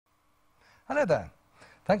Hello there.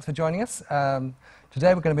 Thanks for joining us.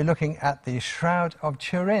 Today we're going to be looking at the Shroud of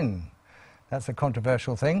Turin. That's a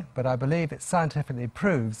controversial thing, but I believe it scientifically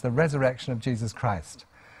proves the resurrection of Jesus Christ.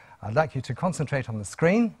 I'd like you to concentrate on the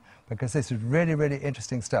screen because this is really, really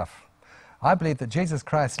interesting stuff. I believe that Jesus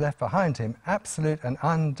Christ left behind him absolute and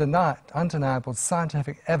undeniable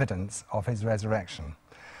scientific evidence of his resurrection.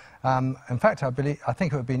 In fact, I think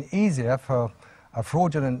it would have been easier for a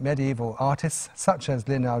fraudulent medieval artist such as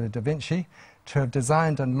Leonardo da Vinci to have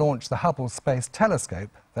designed and launched the Hubble Space Telescope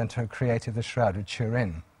than to have created the Shroud of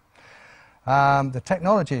Turin. The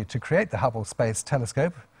technology to create the Hubble Space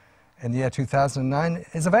Telescope in the year 2009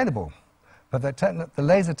 is available, but the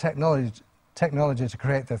laser technology to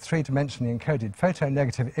create the three-dimensionally encoded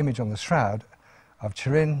photonegative image on the Shroud of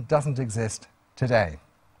Turin doesn't exist today.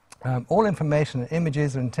 All information and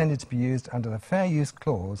images are intended to be used under the fair use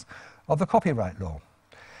clause of the copyright law.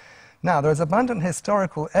 Now, there is abundant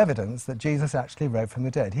historical evidence that Jesus actually rose from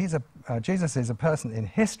the dead. Jesus is a person in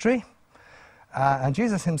history, and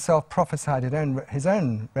Jesus himself prophesied his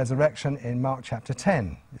own resurrection in Mark chapter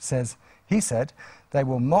 10. It says, he said, "They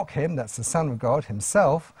will mock him," that's the Son of God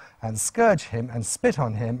himself, "and scourge him and spit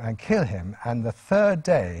on him and kill him, and the third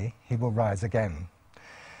day he will rise again."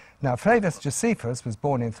 Now, Flavius Josephus was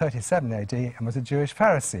born in 37 AD and was a Jewish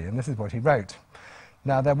Pharisee, and this is what he wrote.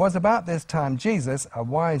 Now, there was about this time Jesus, a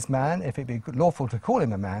wise man, if it be lawful to call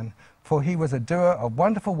him a man, for he was a doer of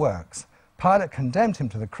wonderful works. Pilate condemned him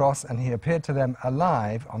to the cross, and he appeared to them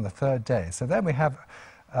alive on the third day. So then we have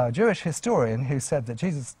a Jewish historian who said that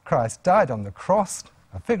Jesus Christ died on the cross,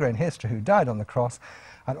 a figure in history who died on the cross,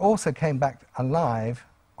 and also came back alive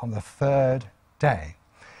on the third day.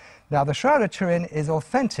 Now, the Shroud of Turin is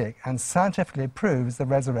authentic and scientifically proves the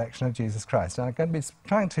resurrection of Jesus Christ. And I'm going to be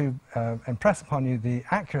trying to impress upon you the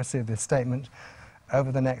accuracy of this statement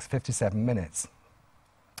over the next 57 minutes.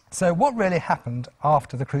 So what really happened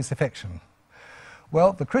after the crucifixion?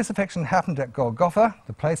 Well, the crucifixion happened at Golgotha,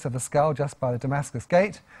 the place of the skull just by the Damascus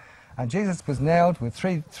Gate, and Jesus was nailed with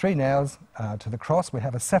three nails to the cross. We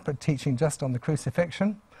have a separate teaching just on the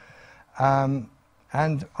crucifixion. And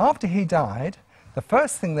after he died, the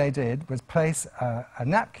first thing they did was place a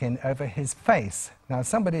napkin over his face. Now, if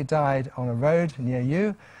somebody died on a road near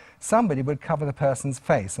you, somebody would cover the person's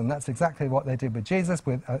face, and that's exactly what they did with Jesus,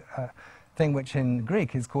 with a thing which in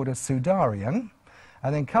Greek is called a sudarion,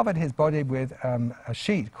 and then covered his body with a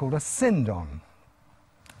sheet called a sindon.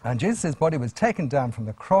 And Jesus' body was taken down from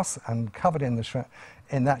the cross and covered in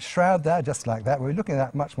that shroud there, just like that. We'll be looking at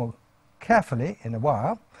that much more carefully in a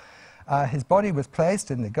while. His body was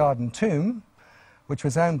placed in the garden tomb, which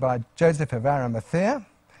was owned by Joseph of Arimathea,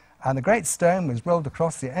 and the great stone was rolled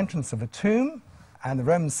across the entrance of the tomb, and the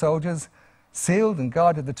Roman soldiers sealed and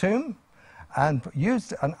guarded the tomb and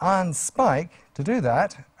used an iron spike to do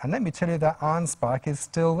that. And let me tell you, that iron spike is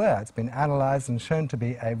still there. It's been analyzed and shown to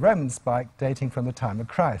be a Roman spike dating from the time of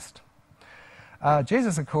Christ.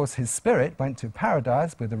 Jesus, of course, his spirit went to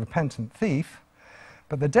paradise with the repentant thief,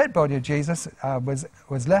 but the dead body of Jesus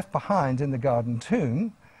was left behind in the garden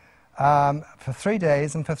tomb for 3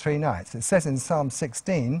 days and for 3 nights. It says in Psalm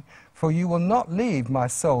 16, "For you will not leave my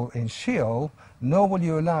soul in Sheol, nor will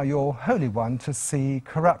you allow your Holy One to see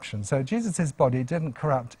corruption." So Jesus' body didn't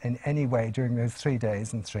corrupt in any way during those 3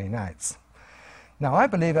 days and 3 nights. Now, I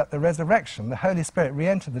believe at the resurrection, the Holy Spirit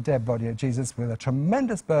re-entered the dead body of Jesus with a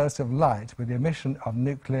tremendous burst of light with the emission of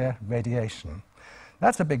nuclear radiation.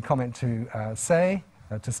 That's a big comment to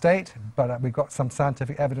state, but we've got some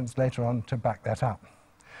scientific evidence later on to back that up.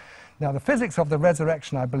 Now, the physics of the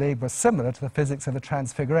resurrection, I believe, was similar to the physics of the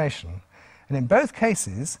transfiguration. And in both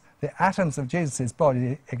cases, the atoms of Jesus'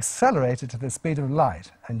 body accelerated to the speed of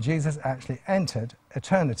light, and Jesus actually entered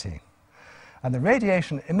eternity. And the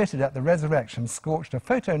radiation emitted at the resurrection scorched a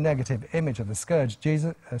photonegative image of the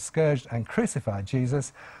scourged and crucified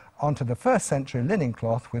Jesus onto the first century linen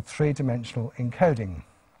cloth with three-dimensional encoding.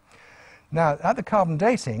 Now, at the carbon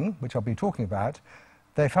dating, which I'll be talking about,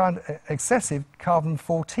 they found excessive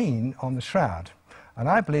carbon-14 on the shroud, and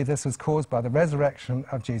I believe this was caused by the resurrection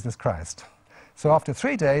of Jesus Christ. So after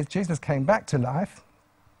 3 days, Jesus came back to life,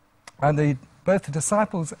 and both the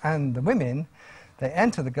disciples and the women, they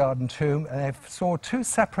entered the garden tomb, and they saw 2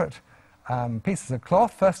 separate pieces of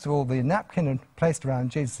cloth. First of all, the napkin placed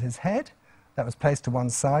around Jesus' head, that was placed to one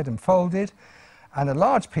side and folded, and a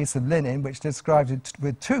large piece of linen, which described it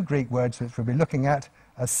with 2 Greek words, which we'll be looking at,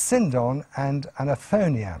 a sindon and an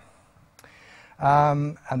athonia.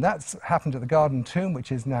 And that's happened at the garden tomb,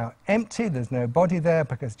 which is now empty. There's no body there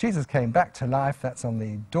because Jesus came back to life. That's on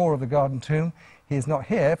the door of the garden tomb. He is not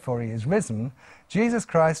here, for he is risen. Jesus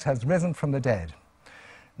Christ has risen from the dead.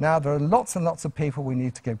 Now, there are lots and lots of people we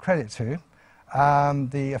need to give credit to,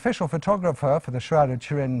 The official photographer for the Shroud of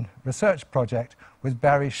Turin research project was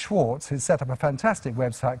Barry Schwartz, who set up a fantastic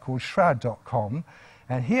website called shroud.com.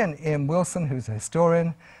 And he and Ian Wilson, who's a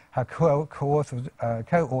historian, have co-authored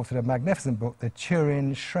a magnificent book, The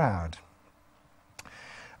Turin Shroud.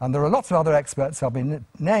 And there are lots of other experts, I'll be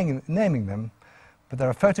naming them, but there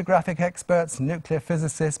are photographic experts, nuclear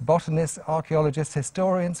physicists, botanists, archaeologists,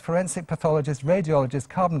 historians, forensic pathologists, radiologists,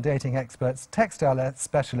 carbon dating experts, textile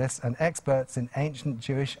specialists, and experts in ancient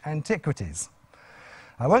Jewish antiquities.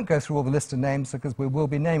 I won't go through all the list of names because we will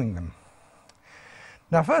be naming them.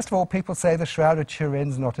 Now, first of all, people say the Shroud of Turin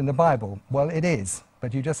is not in the Bible. Well, it is,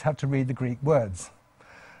 but you just have to read the Greek words.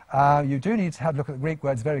 You do need to have a look at the Greek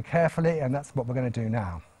words very carefully, and that's what we're going to do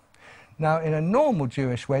now. Now, in a normal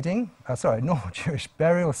Jewish wedding, normal Jewish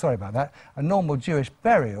burial, a normal Jewish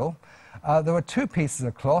burial, there were two pieces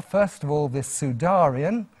of cloth. First of all, this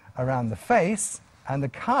sudarion around the face, and the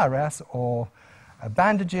kairas, or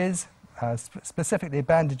bandages, specifically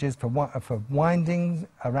bandages for winding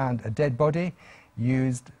around a dead body,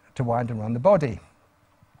 used to wind around the body.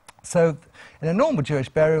 So, in a normal Jewish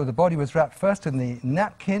burial, the body was wrapped first in the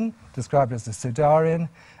napkin, described as the sudarion,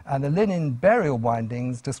 and the linen burial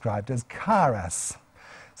windings, described as kairas.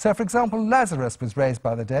 So, for example, Lazarus was raised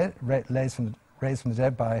from the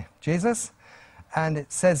dead by Jesus, and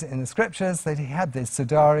it says in the scriptures that he had this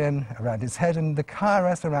sudarion around his head and the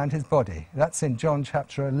kairas around his body. That's in John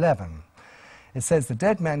chapter 11. It says the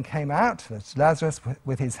dead man came out, that's Lazarus,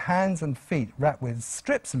 with his hands and feet wrapped with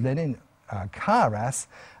strips of linen, kairas,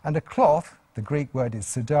 and a cloth, the Greek word is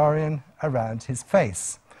sudarion, around his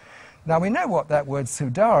face. Now, we know what that word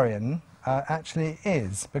sudarion actually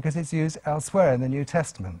is, because it's used elsewhere in the New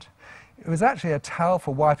Testament. It was actually a towel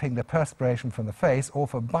for wiping the perspiration from the face, or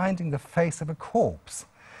for binding the face of a corpse.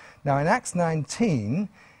 Now, in Acts 19,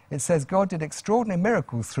 it says God did extraordinary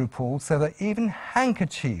miracles through Paul, so that even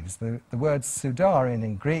handkerchiefs, the word sudarion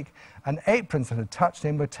in Greek, and aprons that had touched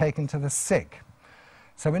him were taken to the sick.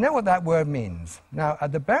 So we know what that word means. Now,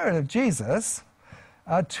 at the burial of Jesus,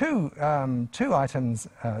 two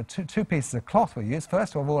pieces of cloth were used.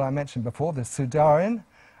 First of all, I mentioned before, the sudarion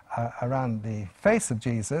around the face of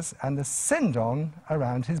Jesus, and the sindon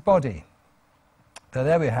around his body. So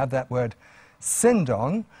there we have that word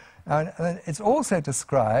sindon. And it's also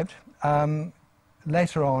described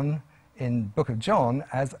later on in the book of John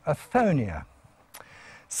as Athonia.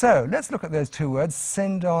 So let's look at those two words,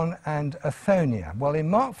 sindon and Athonia. Well, in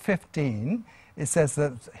Mark 15, it says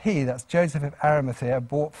that that's Joseph of Arimathea,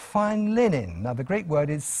 bought fine linen. Now, the Greek word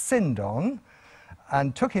is sindon,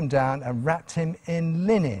 and took him down and wrapped him in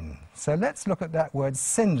linen. So let's look at that word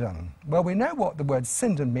sindon. Well, we know what the word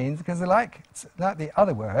sindon means, because like the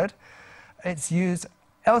other word, it's used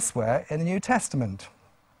elsewhere in the New Testament.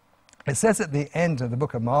 It says at the end of the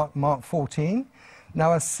book of Mark 14,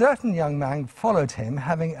 now a certain young man followed him,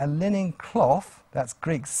 having a linen cloth, that's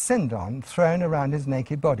Greek sindon, thrown around his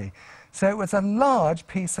naked body. So it was a large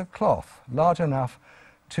piece of cloth, large enough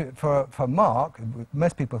for Mark.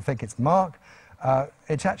 Most people think it's Mark.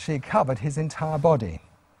 It actually covered his entire body.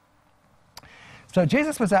 So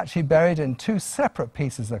Jesus was actually buried in two separate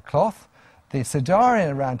pieces of cloth, the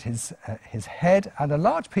sudarion around his head, and a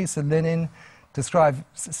large piece of linen described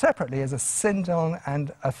separately as a sindon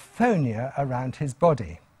and Athonia around his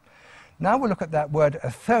body. Now we'll look at that word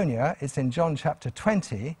Athonia. It's in John chapter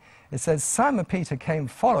 20. It says, Simon Peter came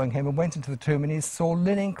following him and went into the tomb, and he saw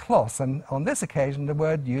linen cloths. And on this occasion, the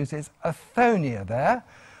word used is Athonia there,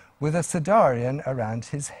 with a sudarion around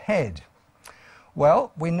his head.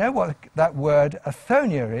 Well, we know what that word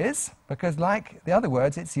Athonia is, because like the other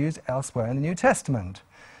words, it's used elsewhere in the New Testament.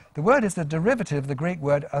 The word is a derivative of the Greek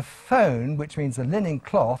word athone, which means a linen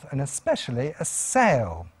cloth, and especially a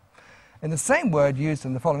sail. And the same word used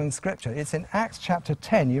in the following scripture. It's in Acts chapter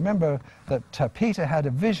 10. You remember that Peter had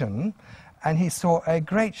a vision, and he saw a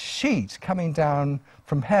great sheet coming down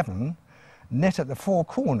from heaven, knit at the four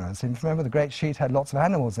corners. And remember, the great sheet had lots of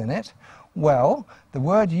animals in it. Well, the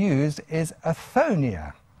word used is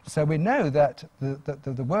Athonia. So we know that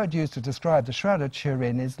the word used to describe the Shroud of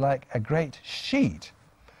Turin is like a great sheet.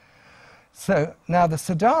 So now the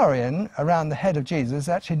sudarion around the head of Jesus,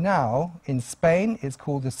 actually now in Spain, is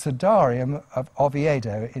called the Sudarium of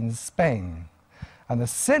Oviedo in Spain. And the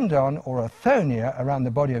sindon, or Athonia, around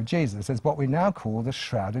the body of Jesus is what we now call the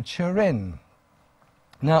Shroud of Turin.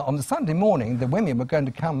 Now, on the Sunday morning, the women were going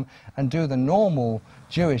to come and do the normal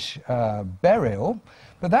Jewish burial,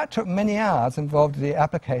 but that took many hours, involved the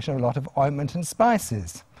application of a lot of ointment and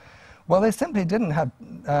spices. Well, they simply didn't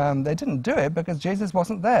do it because Jesus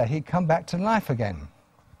wasn't there. He'd come back to life again.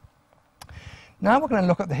 Now we're going to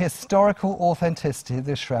look at the historical authenticity of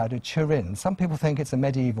the Shroud of Turin. Some people think it's a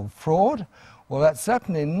medieval fraud. Well, that's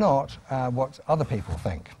certainly not what other people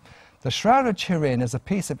think. The Shroud of Turin is a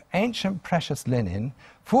piece of ancient precious linen,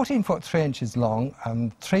 14 foot 3 inches long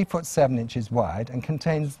and 3 foot 7 inches wide, and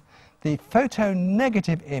contains the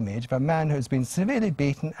photo-negative image of a man who has been severely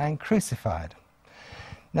beaten and crucified.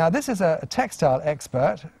 Now, this is a textile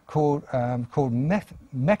expert called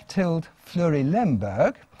Mechtilde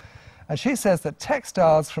Fleury-Lemberg, and she says that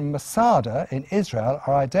textiles from Masada in Israel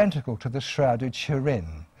are identical to the Shroud of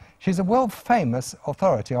Turin. She's a world-famous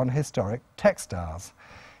authority on historic textiles.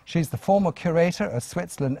 She's the former curator of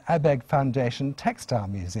Switzerland Abegg Foundation Textile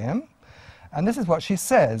Museum. And this is what she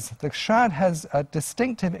says. The shroud has a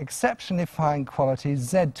distinctive, exceptionally fine quality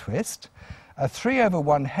Z-twist, a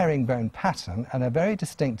 3/1 herringbone pattern, and a very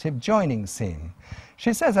distinctive joining seam.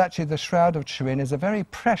 She says actually the Shroud of Turin is a very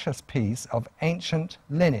precious piece of ancient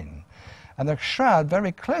linen. And the shroud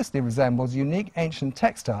very closely resembles unique ancient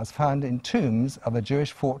textiles found in tombs of the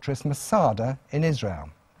Jewish fortress Masada in Israel.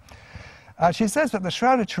 She says that the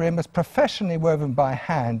Shroud of Turin was professionally woven by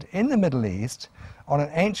hand in the Middle East on an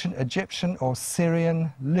ancient Egyptian or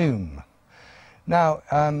Syrian loom. Now,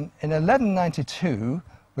 in 1192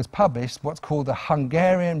 was published what's called the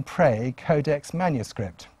Hungarian Prague Codex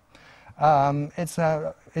manuscript.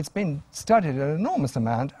 It's been studied an enormous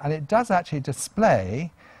amount, and it does actually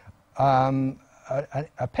display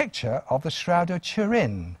a picture of the Shroud of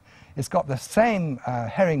Turin. It's got the same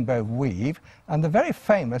herringbone weave and the very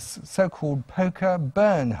famous so-called poker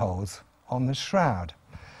burn holes on the shroud.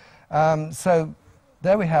 So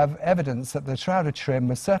there we have evidence that the Shroud of Turin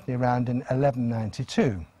was certainly around in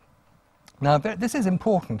 1192. Now, this is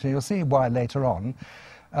important, and you'll see why later on.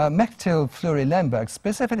 Mechtilde Fleury-Lemberg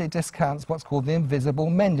specifically discounts what's called the invisible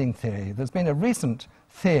mending theory. There's been a recent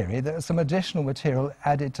theory that there's some additional material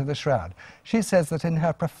added to the shroud. She says that in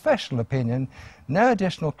her professional opinion, no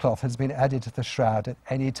additional cloth has been added to the shroud at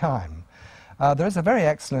any time. There is a very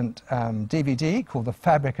excellent DVD called The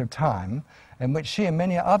Fabric of Time, in which she and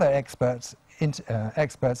many other experts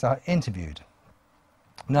are interviewed.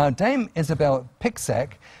 Now, Dame Isabel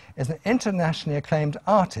Pixek is an internationally acclaimed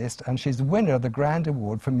artist, and she's winner of the Grand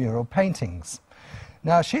Award for Mural Paintings.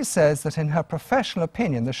 Now, she says that in her professional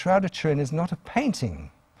opinion, the Shroud of Turin is not a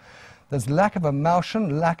painting. There's lack of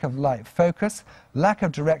emulsion, lack of light focus, lack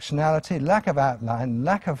of directionality, lack of outline,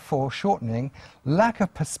 lack of foreshortening, lack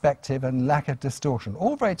of perspective, and lack of distortion.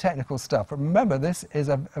 All very technical stuff. But remember, this is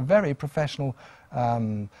a very professional,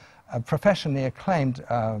 professionally acclaimed,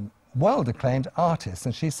 world-acclaimed artist,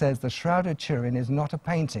 and she says the Shroud of Turin is not a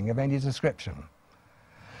painting of any description.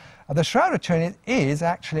 The Shroud of Turin is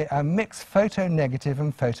actually a mixed photo-negative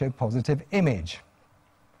and photo-positive image.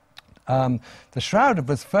 The shroud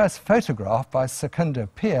was first photographed by Secondo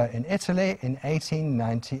Pia in Italy in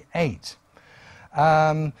 1898.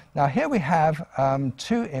 Now here we have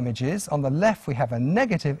two images. On the left we have a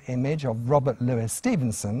negative image of Robert Louis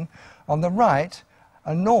Stevenson. On the right,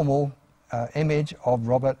 a normal image of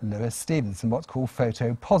Robert Louis Stevenson, what's called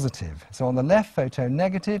photo-positive. So on the left,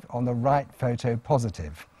 photo-negative, on the right,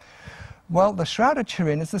 photo-positive. Well, the Shroud of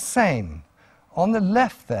Turin is the same. On the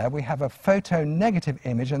left there, we have a photo-negative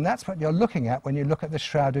image, and that's what you're looking at when you look at the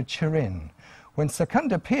Shroud of Turin. When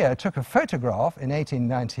Secondo Pia took a photograph in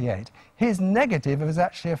 1898, his negative was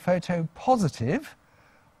actually a photo-positive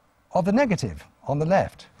of the negative on the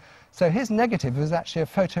left. So his negative was actually a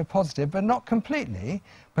photo-positive, but not completely,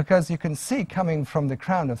 because you can see coming from the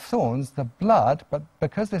crown of thorns the blood, but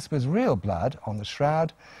because this was real blood on the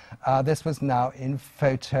shroud, this was now in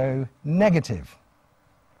photo-negative.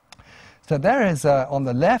 So there is, on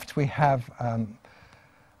the left, we have a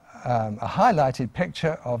highlighted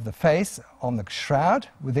picture of the face on the shroud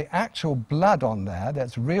with the actual blood on there.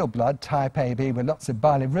 That's real blood, type AB, with lots of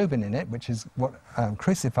bilirubin in it, which is what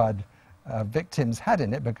crucified victims had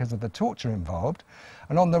in it because of the torture involved.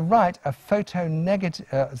 And on the right, a photo-negative,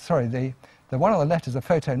 the one on the left is a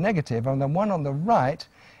photo-negative, and the one on the right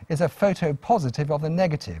is a photo-positive of the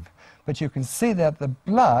negative. But you can see that the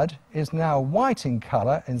blood is now white in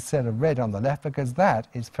colour instead of red on the left, because that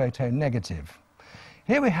is photo-negative.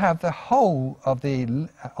 Here we have the whole of the,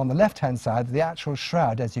 on the left-hand side, the actual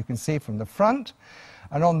shroud, as you can see from the front.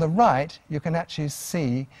 And on the right, you can actually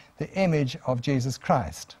see the image of Jesus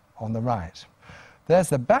Christ on the right. There's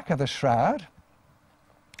the back of the shroud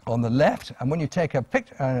on the left, and when you take a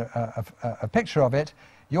picture of it,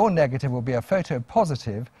 your negative will be a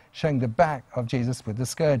photo-positive showing the back of Jesus with the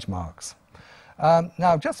scourge marks.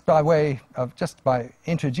 Now, just by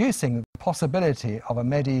introducing the possibility of a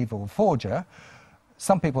medieval forger,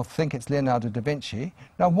 Some people think it's Leonardo da Vinci.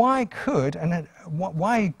 Now, how could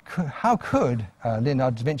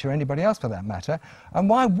Leonardo da Vinci, or anybody else for that matter, and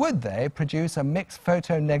why would they produce a mixed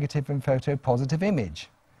photo-negative and photo-positive image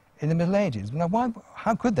in the Middle Ages? Now,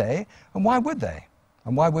 how could they, and why would they?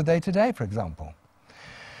 And why would they today, for example?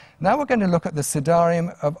 Now we're going to look at the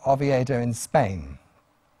Sudarium of Oviedo in Spain.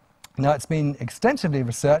 Now, it's been extensively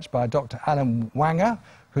researched by Dr. Alan Wanger,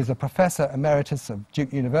 who's a professor emeritus of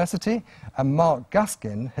Duke University, and Mark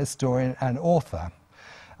Guskin, historian and author.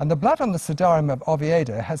 And the blood on the Sudarium of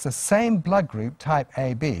Oviedo has the same blood group, type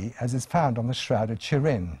AB, as is found on the Shroud of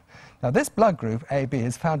Turin. Now, this blood group, AB,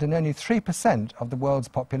 is found in only 3% of the world's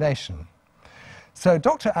population. So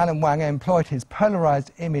Dr. Alan Wanger employed his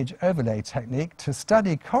polarized image overlay technique to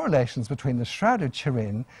study correlations between the Shroud of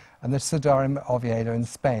Turin and the Sudarium of Oviedo in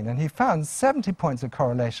Spain. And he found 70 points of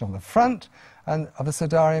correlation on the front of the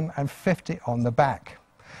Sudarium and 50 on the back.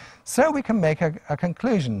 So we can make a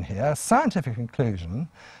conclusion here, a scientific conclusion,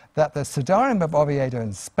 that the Sudarium of Oviedo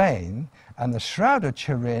in Spain and the Shroud of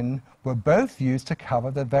Turin were both used to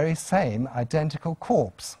cover the very same identical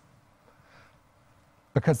corpse,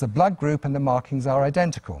 because the blood group and the markings are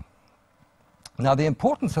identical. Now, the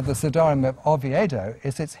importance of the Sudarium of Oviedo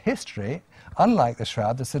is its history. Unlike the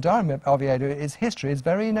Shroud, the Sudarium of Oviedo's history is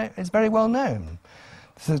very well known.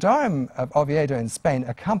 The Sudarium of Oviedo in Spain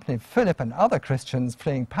accompanied Philip and other Christians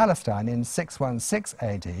fleeing Palestine in 616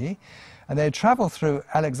 AD, and they travelled through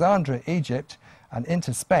Alexandria, Egypt, and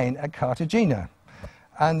into Spain at Cartagena.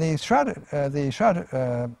 And the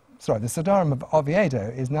Sudarium of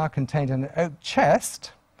Oviedo is now contained in an oak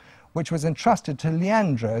chest, which was entrusted to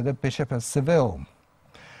Leandro, the Bishop of Seville.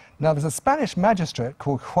 Now, there's a Spanish magistrate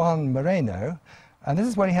called Juan Moreno, and this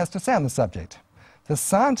is what he has to say on the subject. The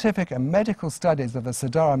scientific and medical studies of the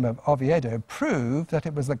Sudarium of Oviedo prove that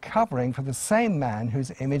it was the covering for the same man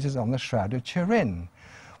whose image is on the Shroud of Turin.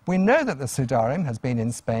 We know that the Sudarium has been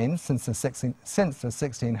in Spain since the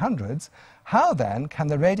 1600s. How then can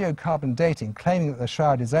the radiocarbon dating claiming that the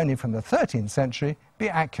Shroud is only from the 13th century be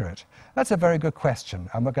accurate? That's a very good question,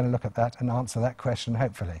 and we're going to look at that and answer that question,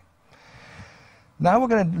 hopefully. Now we're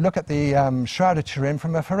going to look at the Shroud of Turin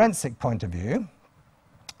from a forensic point of view.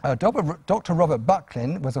 Dr. Robert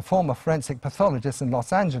Bucklin was a former forensic pathologist in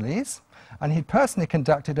Los Angeles, and he personally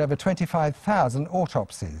conducted over 25,000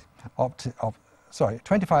 autopsies.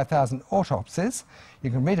 25,000 autopsies. You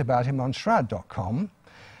can read about him on shroud.com.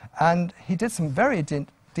 And he did some very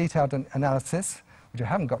detailed analysis, which I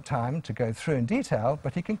haven't got time to go through in detail,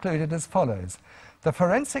 but he concluded as follows. The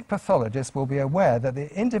forensic pathologist will be aware that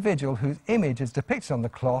the individual whose image is depicted on the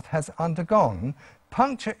cloth has undergone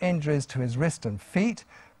puncture injuries to his wrist and feet,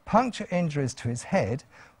 puncture injuries to his head,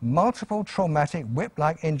 multiple traumatic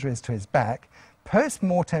whip-like injuries to his back,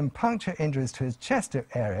 post-mortem puncture injuries to his chest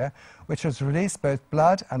area, which has released both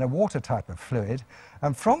blood and a water type of fluid.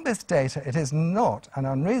 And from this data, it is not an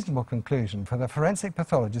unreasonable conclusion for the forensic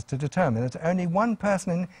pathologist to determine that only one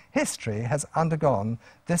person in history has undergone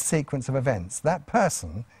this sequence of events. That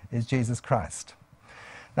person is Jesus Christ.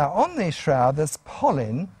 Now, on the shroud, there's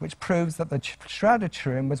pollen, which proves that the Shroud of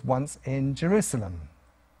Turin was once in Jerusalem.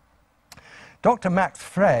 Dr. Max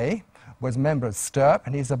Frey was a member of STURP,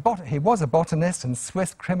 and he was a botanist and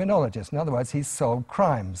Swiss criminologist. In other words, he solved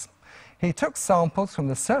crimes. He took samples from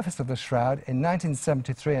the surface of the shroud in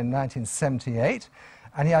 1973 and 1978,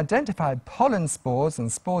 and he identified pollen spores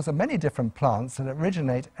and spores of many different plants that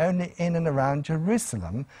originate only in and around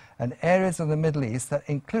Jerusalem and areas of the Middle East that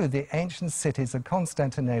include the ancient cities of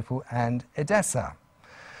Constantinople and Edessa.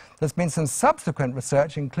 There's been some subsequent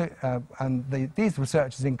research, these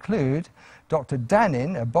researchers include Dr.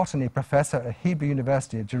 Danin, a botany professor at Hebrew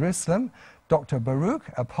University of Jerusalem, Dr. Baruch,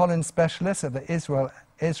 a pollen specialist at the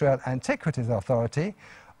Israel Antiquities Authority,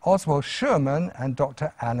 Oswald Schurman, and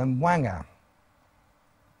Dr. Alan Wanger.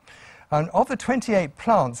 And of the 28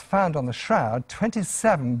 plants found on the shroud,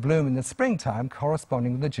 27 bloom in the springtime,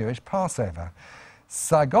 corresponding with the Jewish Passover.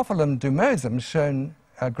 Zygophyllum dumosum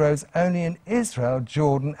grows only in Israel,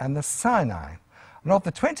 Jordan, and the Sinai. And of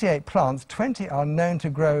the 28 plants, 20 are known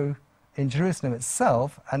to grow in Jerusalem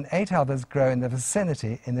itself, and 8 others grow in the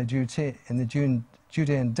vicinity in the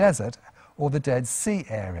Judean desert or the Dead Sea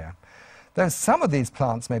area. Though some of these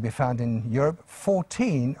plants may be found in Europe,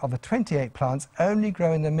 14 of the 28 plants only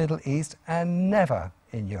grow in the Middle East and never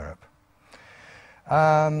in Europe.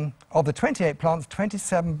 Of the 28 plants,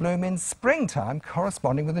 27 bloom in springtime,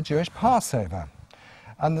 corresponding with the Jewish Passover.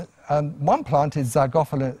 And one plant is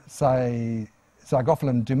Zygophyllum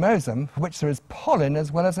dumosum, for which there is pollen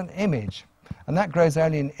as well as an image. And that grows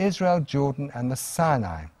only in Israel, Jordan, and the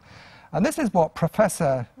Sinai. And this is what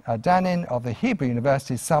Professor Danin of the Hebrew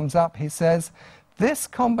University sums up. He says, This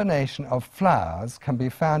combination of flowers can be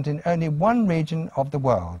found in only one region of the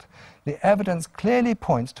world. The evidence clearly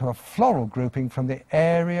points to a floral grouping from the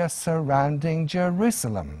area surrounding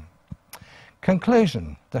Jerusalem.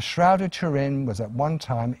 Conclusion: the Shroud of Turin was at one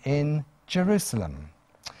time in Jerusalem.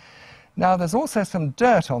 Now, there's also some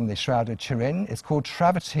dirt on the Shroud of Turin. It's called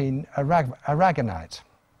travertine aragonite.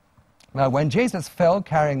 Now, when Jesus fell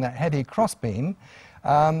carrying that heavy crossbeam,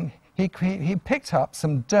 he picked up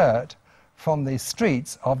some dirt from the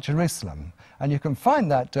streets of Jerusalem. And you can find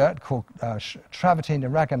that dirt, called travertine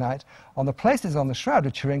aragonite, on the places on the Shroud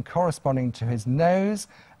of Turin corresponding to his nose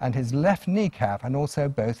and his left kneecap, and also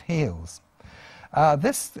both heels.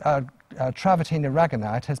 This travertine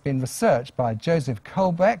aragonite has been researched by Joseph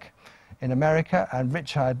Kolbeck in America and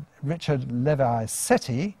Richard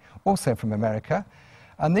Levi-Setti, also from America.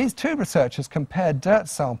 And these two researchers compared dirt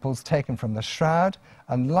samples taken from the Shroud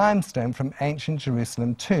and limestone from ancient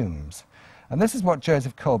Jerusalem tombs. And this is what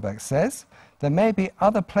Joseph Kolbeck says: there may be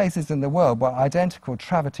other places in the world where identical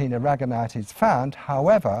travertine aragonite is found,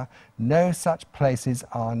 however, no such places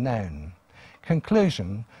are known.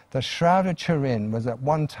 Conclusion: the Shroud of Turin was at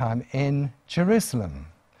one time in Jerusalem.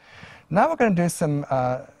 Now we're going to do some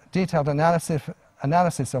detailed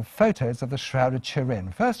analysis of photos of the Shroud of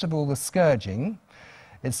Turin. First of all, the scourging.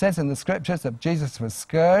 It says in the scriptures that Jesus was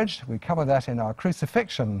scourged. We cover that in our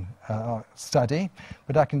crucifixion study,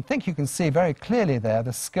 but I think you can see very clearly there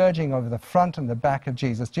the scourging over the front and the back of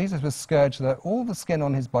Jesus. Jesus was scourged so that all the skin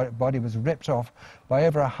on his body was ripped off by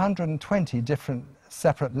over 120 different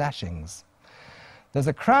separate lashings. There's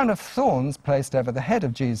a crown of thorns placed over the head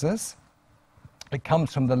of Jesus. It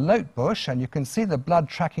comes from the lote bush, and you can see the blood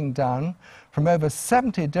tracking down from over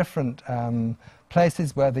 70 different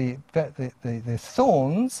places where the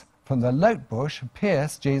thorns from the lote bush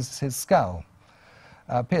pierce Jesus' skull,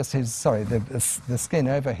 the skin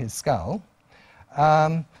over his skull.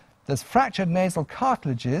 There's fractured nasal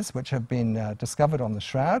cartilages which have been discovered on the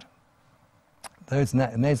Shroud. Those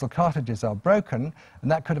nasal cartilages are broken,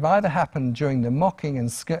 and that could have either happened during the mocking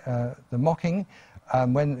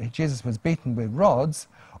when Jesus was beaten with rods,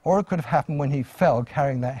 or it could have happened when he fell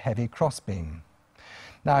carrying that heavy crossbeam.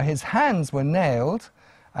 Now, his hands were nailed,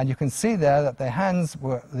 and you can see there that the hands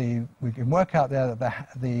were, we can work out there that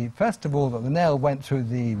first of all, that the nail went through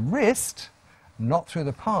the wrist, not through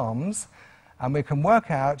the palms, and we can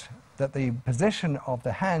work out that the position of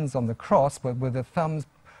the hands on the cross were with the thumbs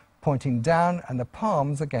pointing down and the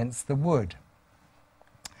palms against the wood,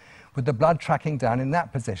 with the blood tracking down in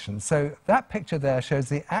that position. So that picture there shows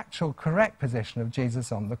the actual correct position of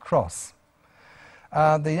Jesus on the cross.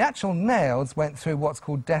 The actual nails went through what's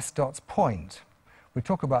called Desdot's point. We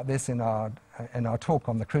talk about this in our talk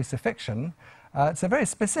on the crucifixion. It's a very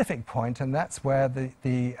specific point, and that's where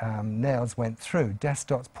the nails went through,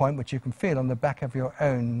 Desdot's point, which you can feel on the back of your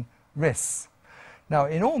own wrists. Now,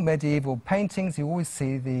 in all medieval paintings, you always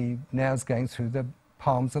see the nails going through the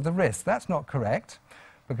palms of the wrist. That's not correct,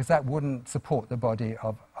 because that wouldn't support the body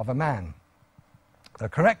of a man. The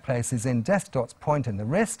correct place is in Desdot's point in the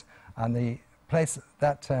wrist, and the place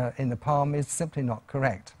that in the palm is simply not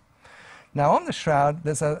correct. Now, on the Shroud,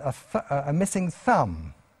 there's a missing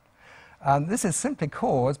thumb. This is simply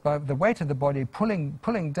caused by the weight of the body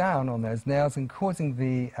pulling down on those nails and causing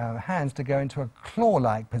the hands to go into a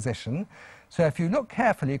claw-like position. So if you look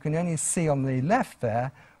carefully, you can only see on the left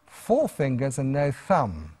there 4 fingers and no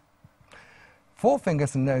thumb. 4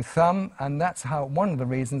 fingers and no thumb, and that's how one of the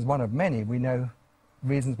reasons, one of many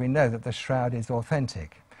reasons we know that the Shroud is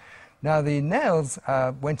authentic. Now, the nails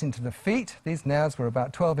went into the feet. These nails were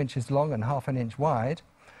about 12 inches long and half an inch wide.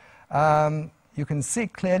 You can see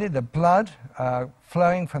clearly the blood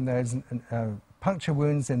flowing from those puncture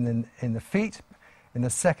wounds in the feet, in the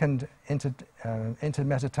second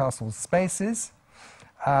intermetatarsal spaces.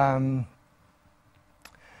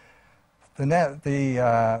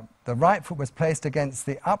 The right foot was placed against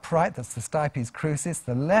the upright, that's the stipes crucis.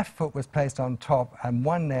 The left foot was placed on top, and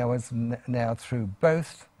one nail was nailed through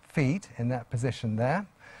both feet in that position there.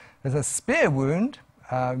 There's a spear wound.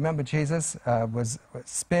 Remember, Jesus was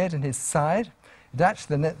speared in his side.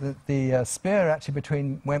 The spear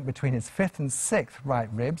actually went between his 5th and 6th right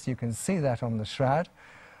ribs. You can see that on the Shroud.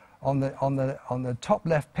 On the top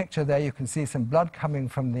left picture there, you can see some blood coming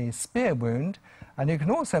from the spear wound, and you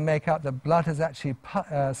can also make out that blood has actually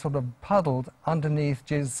sort of puddled underneath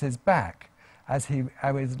Jesus' back as he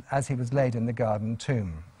was laid in the garden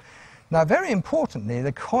tomb. Now, very importantly,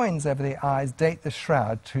 the coins over the eyes date the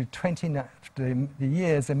Shroud to the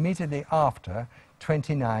years immediately after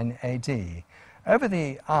 29 AD. Over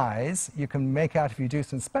the eyes, you can make out, if you do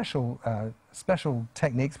some special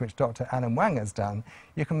techniques, which Dr. Alan Wang has done,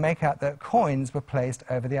 you can make out that coins were placed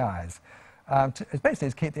over the eyes. It's basically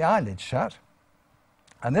to keep the eyelids shut.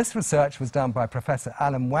 And this research was done by Professor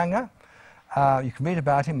Alan Wanger. You can read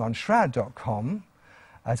about him on shroud.com.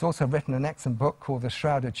 He's also written an excellent book called The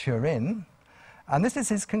Shroud of Turin. And this is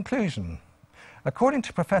his conclusion. According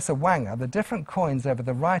to Professor Wanger, the different coins over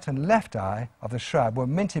the right and left eye of the shroud were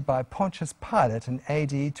minted by Pontius Pilate in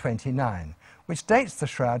AD 29, which dates the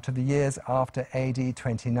shroud to the years after AD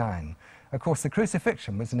 29. Of course, the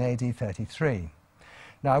crucifixion was in AD 33.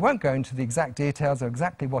 Now, I won't go into the exact details of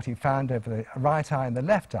exactly what he found over the right eye and the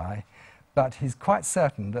left eye, but he's quite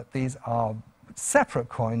certain that these are separate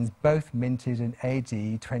coins, both minted in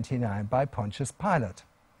AD 29 by Pontius Pilate.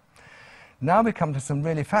 Now we come to some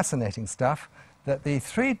really fascinating stuff, that the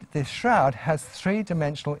shroud has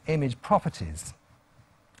three-dimensional image properties.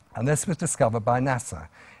 And this was discovered by NASA.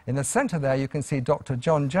 In the center there, you can see Dr.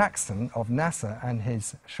 John Jackson of NASA and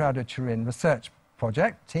his Shroud of Turin research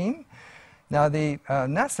project team. Now, the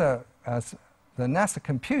NASA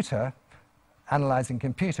computer, analyzing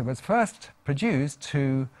computer, was first produced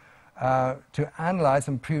to analyze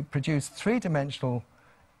and produce three-dimensional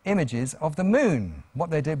images of the moon. What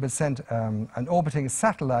they did was send an orbiting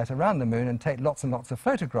satellite around the moon and take lots and lots of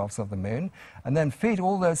photographs of the moon, and then feed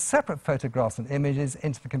all those separate photographs and images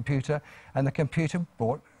into the computer, and the computer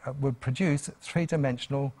would produce a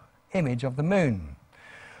three-dimensional image of the moon.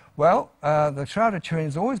 Well, the Shroud of Turin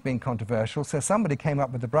has always been controversial, so somebody came up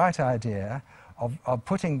with the bright idea of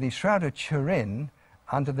putting the Shroud of Turin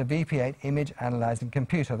under the VP8 image analyzing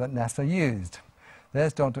computer that NASA used.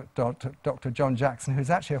 There's Dr. John Jackson, who's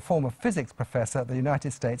actually a former physics professor at the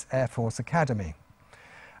United States Air Force Academy.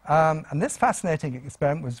 And this fascinating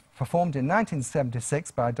experiment was performed in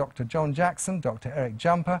 1976 by Dr. John Jackson, Dr. Eric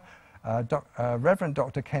Jumper, Reverend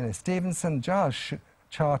Dr. Kenneth Stevenson, Giles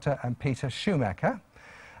Charter, and Peter Schumacher.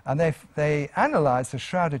 And they analyzed the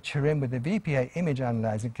Shroud of Turin with the VP8 image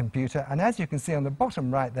analyzing computer, and as you can see on the bottom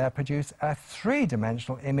right there, produced a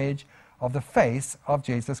three-dimensional image of the face of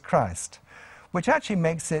Jesus Christ, which actually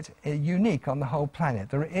makes it unique on the whole planet.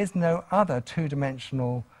 There is no other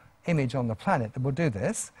two-dimensional image on the planet that will do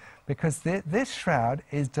this, because this shroud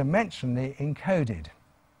is dimensionally encoded.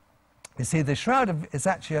 You see, the shroud is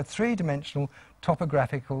actually a three-dimensional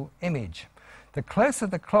topographical image. The closer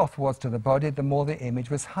the cloth was to the body, the more the image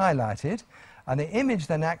was highlighted, and the image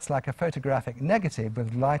then acts like a photographic negative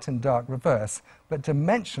with light and dark reverse, but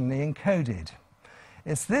dimensionally encoded.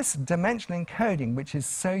 It's this dimensional encoding which is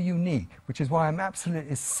so unique, which is why I'm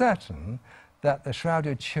absolutely certain that the Shroud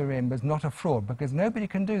of Turin was not a fraud, because nobody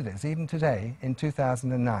can do this, even today, in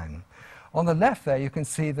 2009. On the left there, you can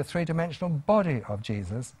see the three-dimensional body of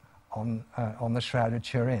Jesus on the Shroud of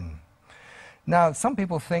Turin. Now, some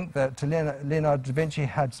people think that Leonardo da Vinci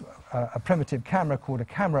had a primitive camera called a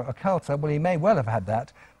camera occulta. Well, he may well have had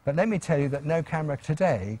that, but let me tell you that no camera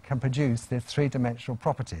today can produce these three-dimensional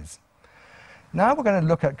properties. Now we're going to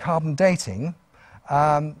look at carbon dating.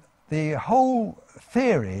 The whole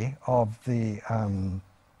theory of the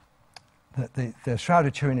Shroud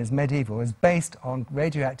of Turin is medieval is based on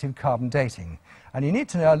radioactive carbon dating. And you need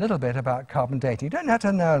to know a little bit about carbon dating. You don't have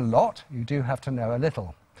to know a lot, you do have to know a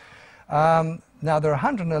little. Now, there are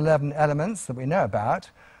 111 elements that we know about,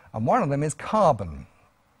 and one of them is carbon.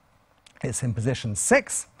 It's in position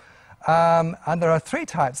 6, and there are three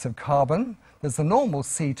types of carbon. There's the normal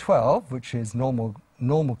C12, which is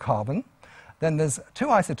normal carbon. Then there's two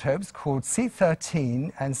isotopes called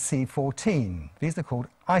C13 and C14. These are called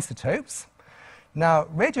isotopes. Now,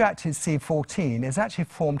 radioactive C14 is actually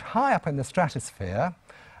formed high up in the stratosphere,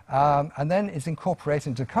 and then is incorporated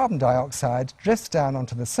into carbon dioxide, drifts down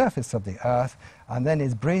onto the surface of the Earth, and then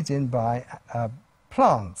is breathed in by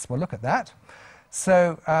plants. We'll look at that.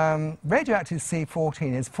 So radioactive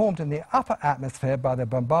C14 is formed in the upper atmosphere by the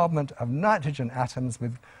bombardment of nitrogen atoms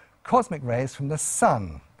with cosmic rays from the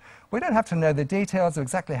sun. We don't have to know the details of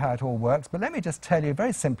exactly how it all works, but let me just tell you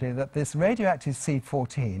very simply that this radioactive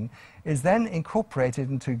C14 is then incorporated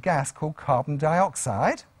into gas called carbon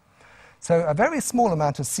dioxide. So a very small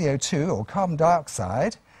amount of CO2, or carbon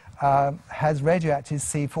dioxide, has radioactive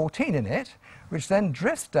C14 in it, which then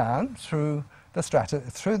drifts down through the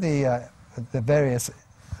various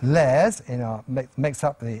layers makes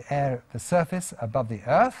up the air, the surface above the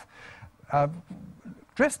Earth,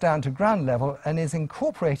 drifts down to ground level and is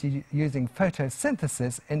incorporated using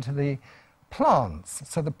photosynthesis into the plants.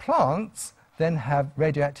 So the plants then have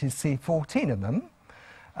radioactive C14 in them.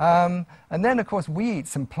 And then, of course, we eat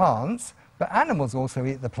some plants, But animals also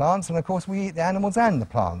eat the plants, and of course we eat the animals and the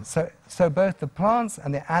plants. So both the plants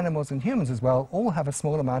and the animals and humans as well all have a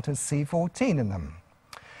small amount of C14 in them.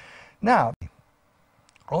 Now,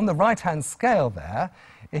 on the right-hand scale there,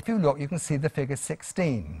 if you look, you can see the figure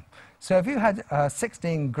 16. So if you had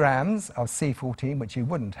 16 grams of C14, which you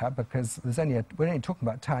wouldn't have because we're only talking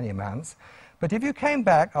about tiny amounts, but if you came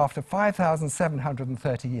back after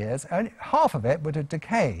 5,730 years, only half of it would have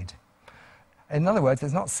decayed. In other words,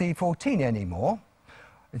 it's not C14 anymore,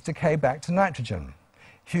 it's decayed back to nitrogen.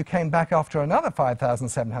 If you came back after another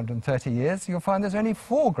 5,730 years, you'll find there's only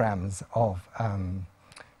 4 grams of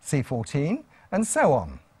C14, and so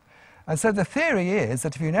on. And so the theory is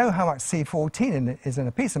that if you know how much C14 is in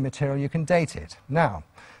a piece of material, you can date it. Now,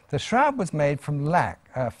 the shroud was made from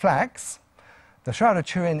flax. The Shroud of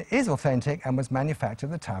Turin is authentic and was manufactured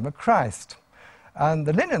at the time of Christ. And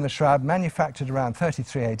the linen in the shroud, manufactured around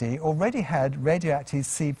 33 AD, already had radioactive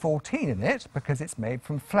C14 in it because it's made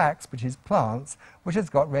from flax, which is plants, which has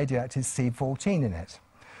got radioactive C14 in it.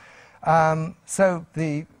 So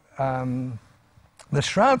the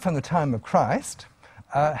shroud from the time of Christ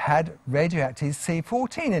had radioactive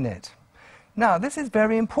C14 in it. Now, this is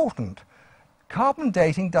very important. Carbon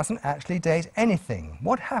dating doesn't actually date anything.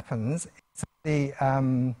 What happens is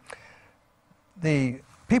the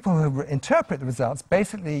people who interpret the results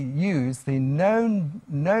basically use the known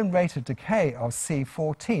rate of decay of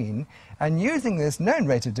C14, and using this known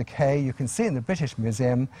rate of decay, you can see in the British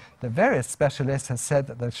Museum, the various specialists have said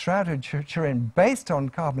that the Shroud of Turin, based on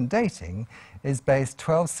carbon dating, is based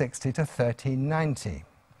 1260 to 1390.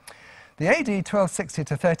 The AD 1260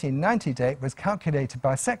 to 1390 date was calculated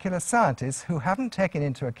by secular scientists who haven't taken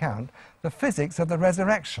into account the physics of the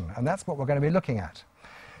resurrection, and that's what we're going to be looking at.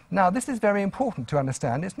 Now, this is very important to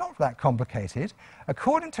understand. It's not that complicated.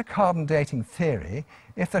 According to carbon dating theory,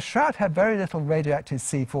 if the shroud had very little radioactive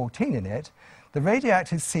C14 in it, the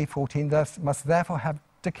radioactive C14 must therefore have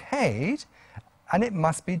decayed, and it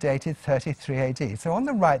must be dated 33 AD. So on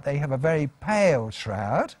the right, they have a very pale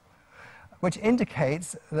shroud, which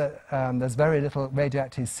indicates that there's very little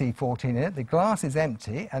radioactive C14 in it. The glass is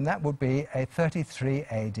empty, and that would be a 33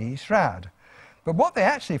 AD shroud. But what they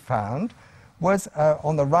actually found was,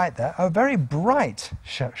 on the right there, a very bright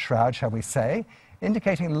shroud, shall we say,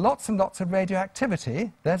 indicating lots and lots of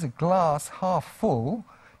radioactivity. There's a glass half full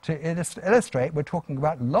to illustrate we're talking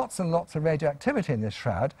about lots and lots of radioactivity in this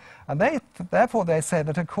shroud, and therefore they say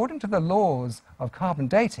that according to the laws of carbon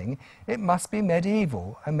dating, it must be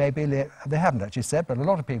medieval, and maybe, they haven't actually said, but a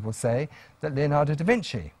lot of people say that Leonardo da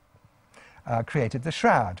Vinci created the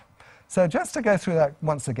shroud. So just to go through that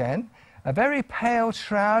once again, a very pale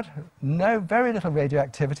shroud, very little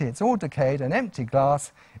radioactivity, it's all decayed, an empty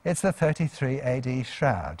glass, it's the 33 AD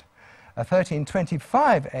shroud. A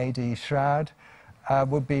 1325 AD shroud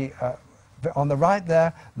would be, on the right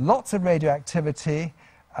there, lots of radioactivity,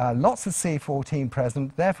 lots of C14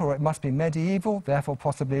 present, therefore it must be medieval, therefore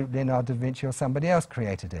possibly Leonardo da Vinci or somebody else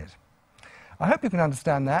created it. I hope you can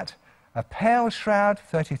understand that. A pale shroud,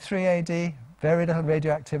 33 AD, very little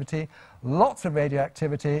radioactivity, lots of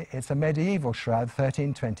radioactivity, it's a medieval shroud,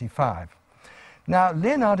 1325. Now,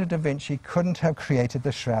 Leonardo da Vinci couldn't have created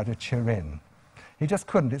the Shroud of Turin. He just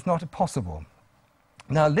couldn't, it's not possible.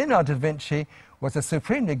 Now, Leonardo da Vinci was a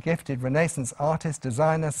supremely gifted Renaissance artist,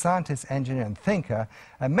 designer, scientist, engineer, and thinker,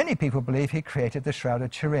 and many people believe he created the Shroud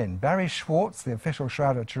of Turin. Barry Schwartz, the official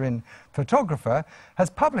Shroud of Turin photographer,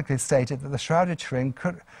 has publicly stated that the Shroud of Turin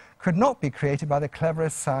could not be created by the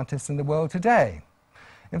cleverest scientists in the world today.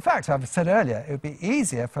 In fact, I've said earlier, it would be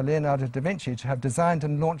easier for Leonardo da Vinci to have designed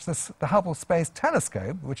and launched the Hubble Space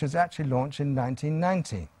Telescope, which was actually launched in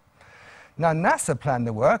 1990. Now, NASA planned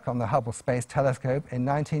the work on the Hubble Space Telescope in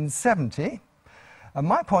 1970, and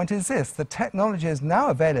my point is this: the technology is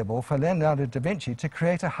now available for Leonardo da Vinci to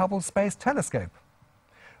create a Hubble Space Telescope.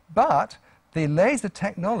 But the laser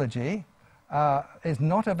technology is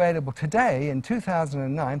not available today in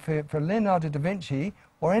 2009 for Leonardo da Vinci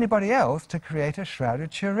or anybody else to create a Shroud of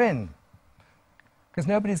Turin, because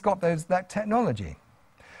nobody's got that technology.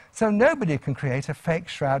 So nobody can create a fake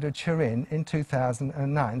Shroud of Turin in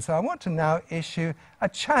 2009. So I want to now issue a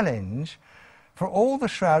challenge for all the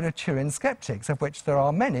Shroud of Turin skeptics, of which there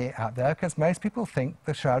are many out there, because most people think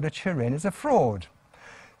the Shroud of Turin is a fraud.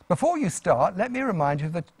 Before you start, let me remind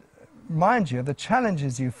you of the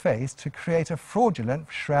challenges you face to create a fraudulent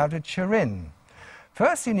Shroud of Turin.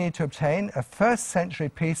 First, you need to obtain a first-century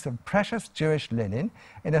piece of precious Jewish linen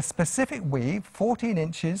in a specific weave, 14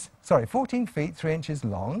 feet 3 inches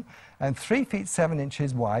long and 3 feet 7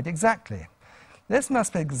 inches wide exactly. This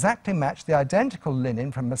must exactly match the identical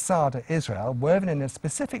linen from Masada, Israel, woven in a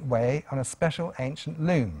specific way on a special ancient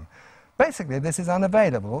loom. basically, this is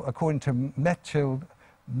unavailable according to Mechthild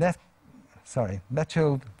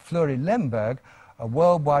Fleury-Lemberg, a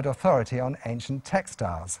worldwide authority on ancient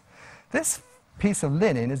textiles. This piece of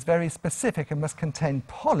linen is very specific and must contain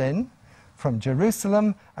pollen from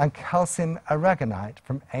Jerusalem and calcium aragonite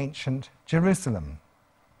from ancient Jerusalem.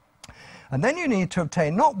 And then you need to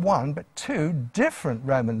obtain not one but two different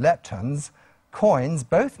Roman leptons, coins,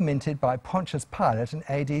 both minted by Pontius Pilate in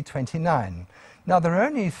AD 29. Now, there are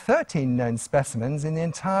only 13 known specimens in the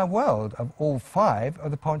entire world of all 5 of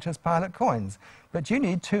the Pontius Pilate coins, but you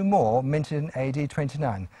need 2 more minted in AD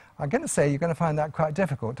 29. I'm going to say you're going to find that quite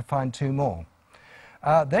difficult to find 2 more.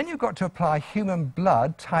 Then you've got to apply human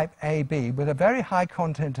blood type AB with a very high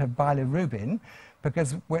content of bilirubin,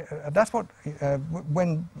 because that's what,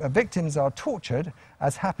 when victims are tortured,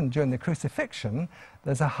 as happened during the crucifixion,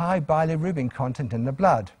 there's a high bilirubin content in the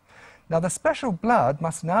blood. Now, the special blood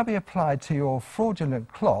must now be applied to your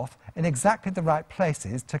fraudulent cloth in exactly the right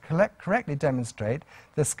places to correctly demonstrate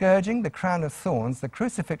the scourging, the crown of thorns, the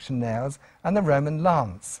crucifixion nails, and the Roman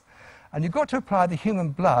lance. And you've got to apply the human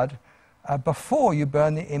blood before you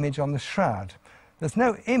burn the image on the shroud. There's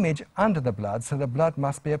no image under the blood, so the blood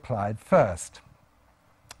must be applied first.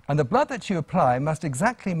 And the blood that you apply must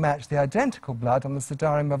exactly match the identical blood on the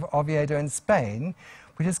Sudarium of Oviedo in Spain,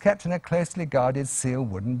 which is kept in a closely guarded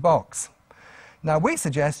sealed wooden box. Now, we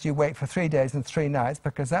suggest you wait for 3 days and 3 nights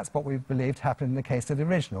because that's what we believed happened in the case of the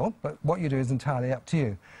original, but what you do is entirely up to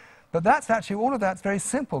you. But that's actually, all of that's very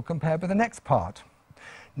simple compared with the next part.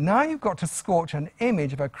 Now you've got to scorch an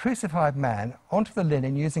image of a crucified man onto the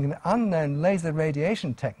linen using an unknown laser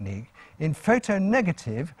radiation technique in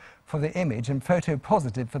photonegative for the image and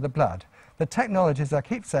photopositive for the blood. The technology, as I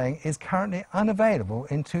keep saying, is currently unavailable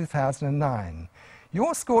in 2009.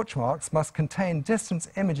 Your scorch marks must contain distance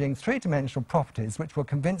imaging 3-dimensional properties which will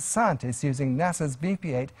convince scientists using NASA's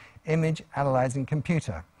VP8 image analyzing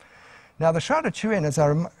computer. Now, the Shroud of Turin, as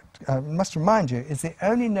I must remind you, is the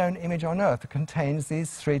only known image on Earth that contains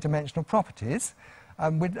these 3-dimensional properties.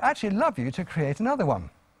 We'd actually love you to create another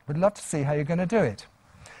one. We'd love to see how you're going to do it.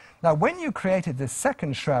 Now, when you created this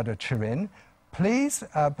second Shroud of Turin, please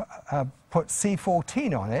put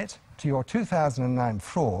C14 on it to your 2009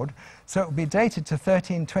 fraud, so it will be dated to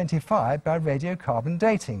 1325 by radiocarbon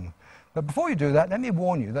dating. But before you do that, let me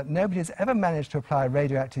warn you that nobody has ever managed to apply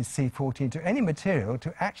radioactive C14 to any material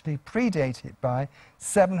to actually predate it by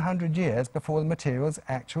 700 years before the material's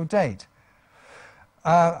actual date.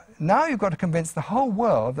 Now you've got to convince the whole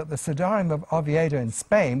world that the Sudarium of Oviedo in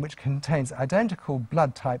Spain, which contains identical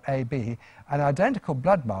blood type AB and identical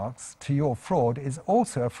blood marks to your fraud, is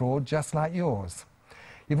also a fraud just like yours.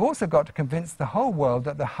 You've also got to convince the whole world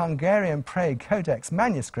that the Hungarian Prague Codex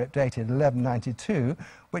manuscript dated 1192,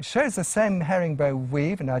 which shows the same herringbone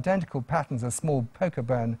weave and identical patterns of small poker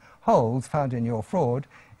burn holes found in your fraud,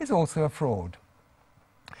 is also a fraud.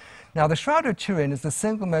 Now, the Shroud of Turin is the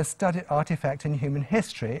single most studied artifact in human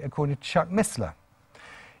history, according to Chuck Missler.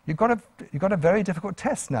 You've got a very difficult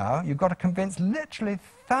test now. You've got to convince literally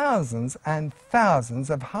thousands and thousands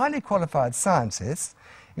of highly qualified scientists,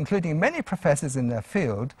 including many professors in their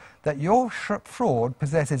field, that your fraud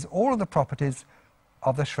possesses all of the properties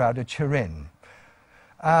of the Shroud of Turin.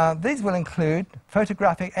 These will include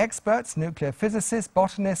photographic experts, nuclear physicists,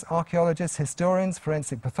 botanists, archaeologists, historians,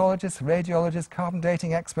 forensic pathologists, radiologists, carbon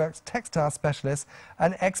dating experts, textile specialists,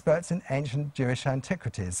 and experts in ancient Jewish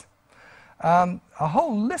antiquities. A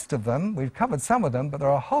whole list of them, we've covered some of them, but there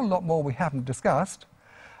are a whole lot more we haven't discussed.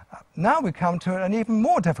 Now we come to an even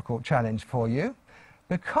more difficult challenge for you,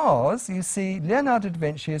 because, you see, Leonardo da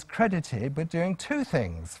Vinci is credited with doing 2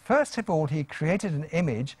 things. First of all, he created an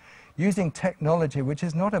image using technology which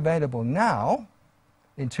is not available now.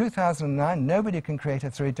 In 2009, nobody can create a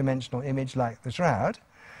 3-dimensional image like the Shroud.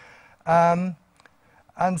 And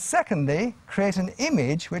secondly, create an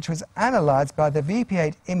image which was analyzed by the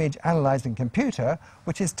VP8 image analyzing computer,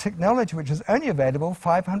 which is technology which was only available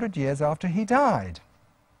 500 years after he died.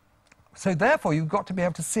 So therefore, you've got to be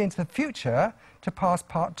able to see into the future to pass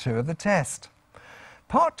part 2 of the test.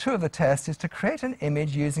 Part 2 of the test is to create an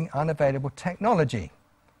image using unavailable technology.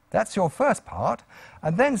 That's your first part,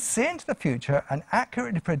 and then see into the future and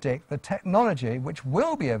accurately predict the technology which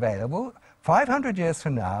will be available 500 years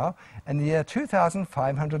from now in the year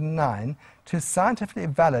 2509 to scientifically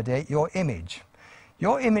validate your image.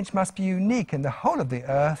 Your image must be unique in the whole of the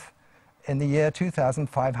Earth in the year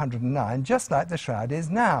 2509, just like the Shroud is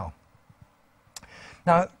now.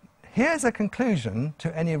 Now, here's a conclusion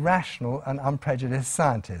to any rational and unprejudiced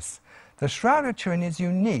scientists. The Shroud of Turin is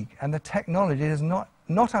unique, and the technology is not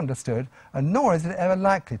understood, and nor is it ever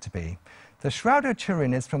likely to be. The Shroud of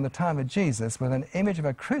Turin is from the time of Jesus with an image of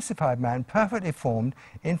a crucified man perfectly formed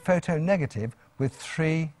in photonegative with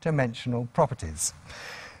three-dimensional properties.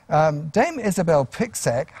 Dame Isabel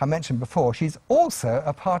Pixek, I mentioned before, she's also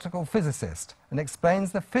a particle physicist and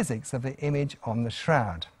explains the physics of the image on the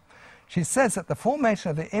shroud. She says that at the formation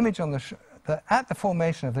of the image on the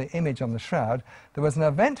shroud, there was an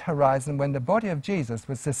event horizon when the body of Jesus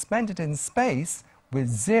was suspended in space with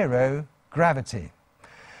zero gravity.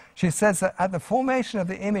 She says that at the formation of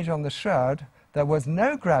the image on the shroud, there was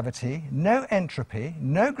no gravity, no entropy,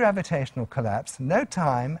 no gravitational collapse, no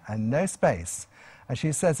time, and no space. And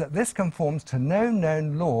she says that this conforms to no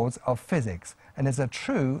known laws of physics and is a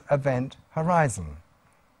true event horizon.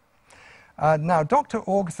 Now, Dr.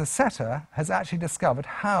 Auguste Setter has actually discovered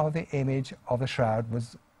how the image of the Shroud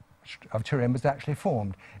of Turin was actually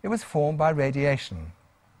formed. It was formed by radiation.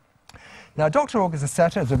 Now, Dr. Auguste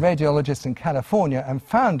Setter is a radiologist in California and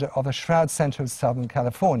founder of the Shroud Center of Southern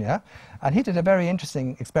California, and he did a very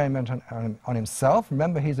interesting experiment on himself.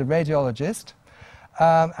 Remember, he's a radiologist,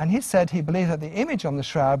 and he said he believed that the image on the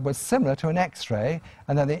shroud was similar to an X-ray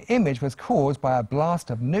and that the image was caused by a blast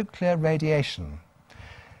of nuclear radiation.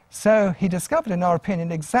 So he discovered, in our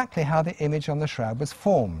opinion, exactly how the image on the shroud was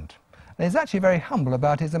formed. And he's actually very humble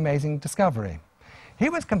about his amazing discovery. He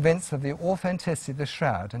was convinced of the authenticity of the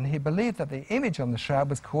shroud, and he believed that the image on the shroud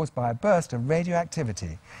was caused by a burst of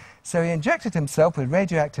radioactivity. So he injected himself with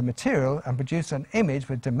radioactive material and produced an image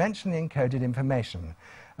with dimensionally encoded information.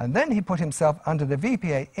 And then he put himself under the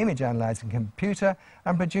VPA image analyzing computer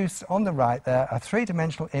and produced on the right there a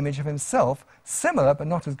three-dimensional image of himself, similar but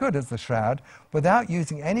not as good as the shroud, without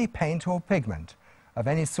using any paint or pigment of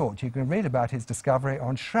any sort. You can read about his discovery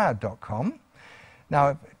on shroud.com.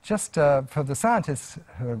 Now, just for the scientists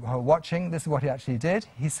who are watching, this is what he actually did.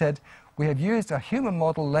 He said, "We have used a human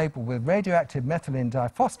model labeled with radioactive methylene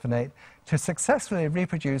diphosphonate to successfully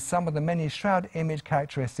reproduce some of the many shroud image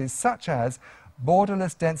characteristics such as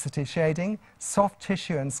borderless density shading, soft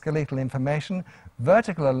tissue and skeletal information,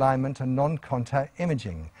 vertical alignment and non-contact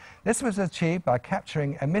imaging. This was achieved by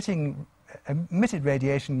capturing emitted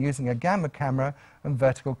radiation using a gamma camera and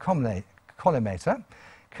vertical collimator.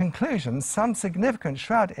 Conclusion, some significant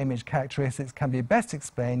shroud image characteristics can be best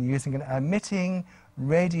explained using an emitting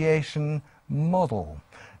radiation model.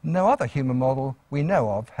 No other human model we know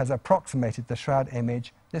of has approximated the shroud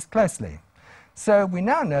image this closely. So we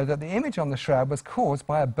now know that the image on the shroud was caused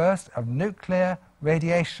by a burst of nuclear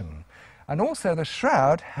radiation. And also the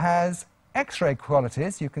shroud has X-ray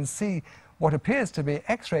qualities. You can see what appears to be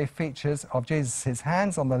X-ray features of Jesus'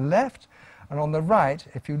 hands on the left, and on the right,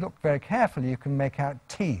 if you look very carefully, you can make out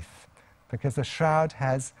teeth, because the shroud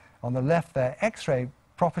has, on the left there, X-ray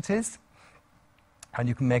properties, and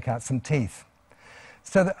you can make out some teeth.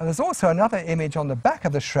 So there's also another image on the back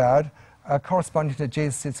of the shroud corresponding to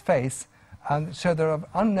Jesus' face, and so there are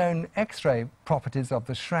unknown X-ray properties of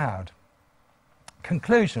the shroud.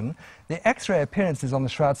 Conclusion, the X-ray appearances on the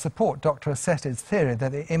shroud support Dr. Assetti's theory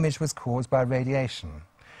that the image was caused by radiation.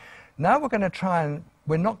 Now we're going to try and,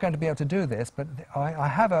 we're not going to be able to do this, but I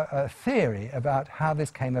have a theory about how this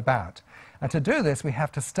came about. And to do this, we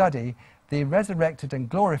have to study the resurrected and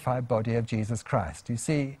glorified body of Jesus Christ. You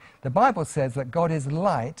see, the Bible says that God is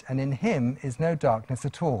light, and in him is no darkness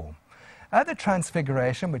at all. At the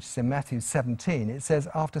Transfiguration, which is in Matthew 17, it says,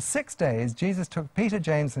 after 6 days, Jesus took Peter,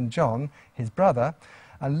 James, and John, his brother,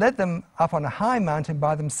 and led them up on a high mountain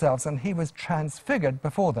by themselves, and he was transfigured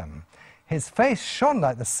before them. His face shone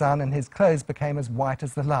like the sun, and his clothes became as white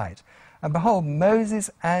as the light. And behold, Moses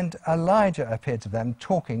and Elijah appeared to them,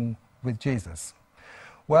 talking with Jesus.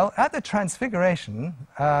 Well, at the Transfiguration,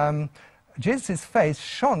 Jesus' face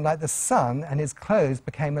shone like the sun, and his clothes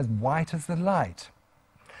became as white as the light.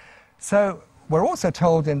 So we're also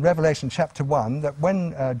told in Revelation chapter 1 that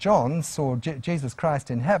when John saw Jesus Christ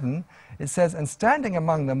in heaven, it says, and standing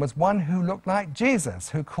among them was one who looked like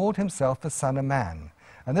Jesus, who called himself the Son of Man.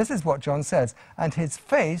 And this is what John says, and his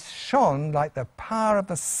face shone like the power of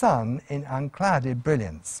the sun in unclouded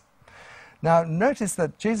brilliance. Now notice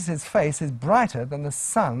that Jesus' face is brighter than the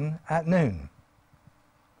sun at noon.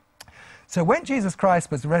 So when Jesus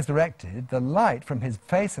Christ was resurrected, the light from his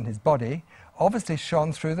face and his body obviously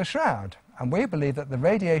shone through the shroud, and we believe that the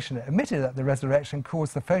radiation emitted at the resurrection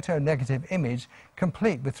caused the photonegative image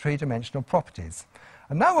complete with three-dimensional properties.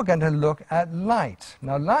 And now we're going to look at light.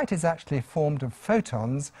 Now light is actually formed of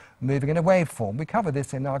photons moving in a waveform. We covered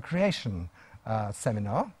this in our creation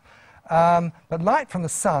seminar. But light from the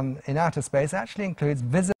sun in outer space actually includes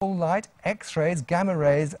visible light, X-rays, gamma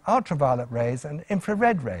rays, ultraviolet rays, and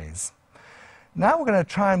infrared rays. Now we're going to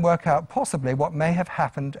try and work out possibly what may have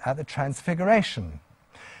happened at the Transfiguration.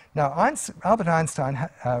 Now, Albert Einstein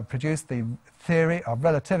produced the theory of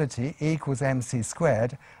relativity, E equals mc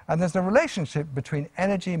squared, and there's a relationship between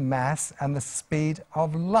energy, mass, and the speed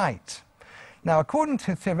of light. Now, according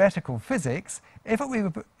to theoretical physics, if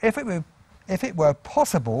it were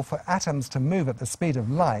possible for atoms to move at the speed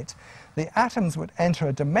of light, the atoms would enter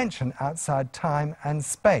a dimension outside time and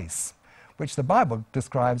space, which the Bible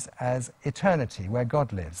describes as eternity, where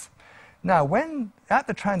God lives. Now, when at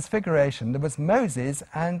the Transfiguration, there was Moses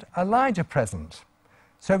and Elijah present.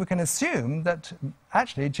 So we can assume that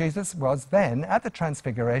actually Jesus was then at the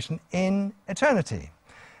Transfiguration in eternity.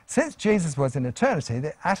 Since Jesus was in eternity,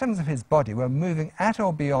 the atoms of his body were moving at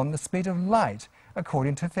or beyond the speed of light,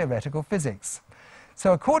 according to theoretical physics.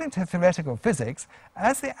 So according to theoretical physics,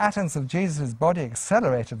 as the atoms of Jesus' body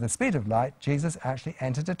accelerated the speed of light, Jesus actually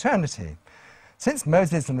entered eternity. Since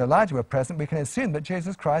Moses and Elijah were present, we can assume that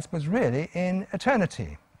Jesus Christ was really in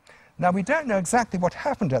eternity. Now, we don't know exactly what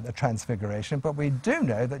happened at the Transfiguration, but we do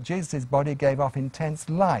know that Jesus' body gave off intense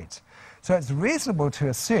light. So it's reasonable to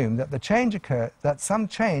assume that some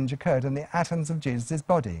change occurred in the atoms of Jesus'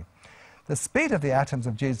 body. The speed of the atoms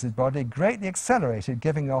of Jesus' body greatly accelerated,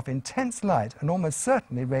 giving off intense light and almost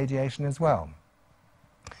certainly radiation as well.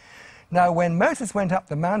 Now, when Moses went up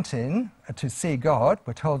the mountain to see God,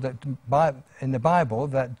 we're told that in the Bible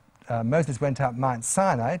that Moses went up Mount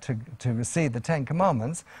Sinai to receive the Ten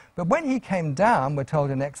Commandments, but when he came down, we're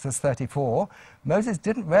told in Exodus 34, Moses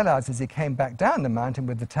didn't realize as he came back down the mountain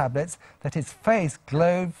with the tablets that his face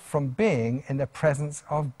glowed from being in the presence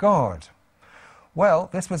of God. Well,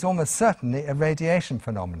 this was almost certainly a radiation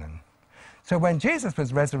phenomenon. So when Jesus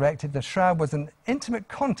was resurrected, the shroud was an intimate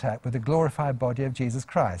contact with the glorified body of Jesus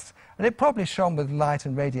Christ, and it probably shone with light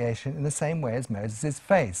and radiation in the same way as Moses'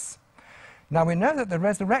 face. Now, we know that the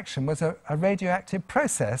resurrection was a radioactive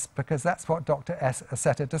process because that's what Dr.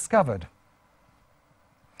 Asseter discovered.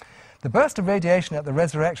 The burst of radiation at the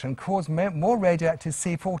resurrection caused more radioactive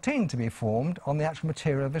C14 to be formed on the actual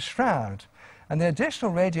material of the shroud. And the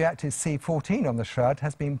additional radioactive C14 on the shroud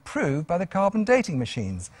has been proved by the carbon dating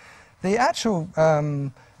machines. The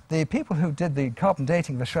people who did the carbon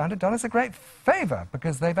dating of the shroud have done us a great favor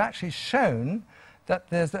because they've actually shown that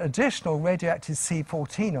there's additional radioactive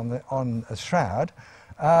C14 on a shroud,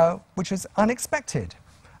 which is unexpected.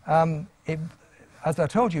 As I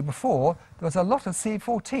told you before, there was a lot of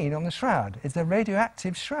C14 on the shroud. It's a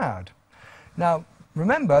radioactive shroud. Now,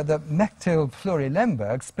 remember that Mechtild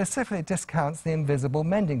Fleury-Lemberg specifically discounts the invisible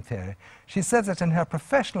mending theory. She says that in her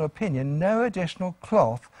professional opinion, no additional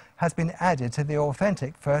cloth has been added to the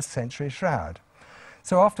authentic first-century shroud.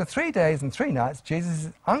 So after 3 days and 3 nights, Jesus'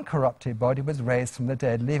 uncorrupted body was raised from the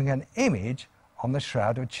dead, leaving an image on the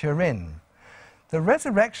Shroud of Turin. The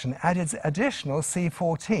resurrection added additional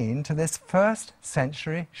C14 to this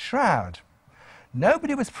first-century shroud.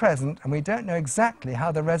 Nobody was present, and we don't know exactly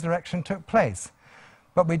how the resurrection took place.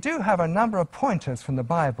 But we do have a number of pointers from the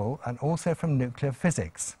Bible and also from nuclear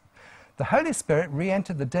physics. The Holy Spirit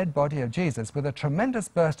re-entered the dead body of Jesus with a tremendous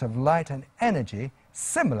burst of light and energy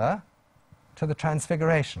similar to the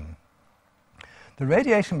Transfiguration. The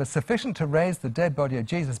radiation was sufficient to raise the dead body of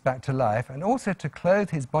Jesus back to life and also to clothe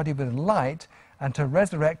his body with light and to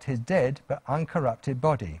resurrect his dead but uncorrupted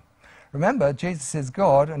body. Remember, Jesus is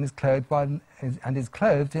God and is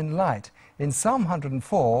clothed in light. In Psalm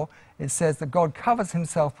 104, it says that God covers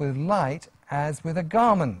himself with light as with a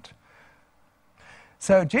garment.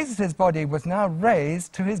 So Jesus' body was now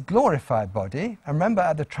raised to his glorified body. And remember,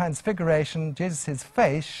 at the Transfiguration, Jesus'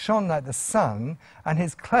 face shone like the sun, and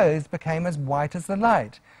his clothes became as white as the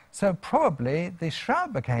light. So probably the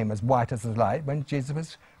shroud became as white as the light when Jesus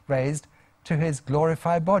was raised to his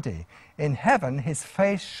glorified body. In heaven, his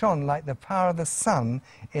face shone like the power of the sun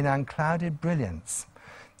in unclouded brilliance.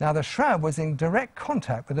 Now, the shroud was in direct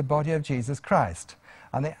contact with the body of Jesus Christ.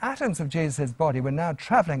 And the atoms of Jesus' body were now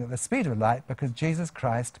traveling at the speed of light because Jesus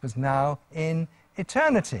Christ was now in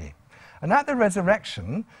eternity. And at the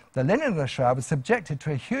resurrection, the linen of the shroud was subjected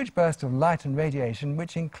to a huge burst of light and radiation,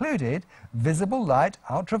 which included visible light,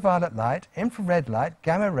 ultraviolet light, infrared light,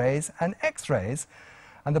 gamma rays, and X-rays.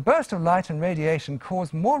 And the burst of light and radiation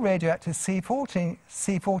caused more radioactive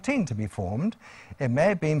C14 to be formed. It may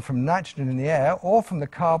have been from nitrogen in the air or from the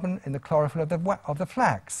carbon in the chlorophyll of the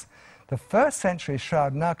flax. The first-century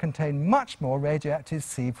shroud now contained much more radioactive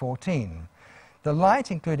C14. The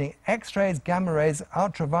light, including X-rays, gamma rays,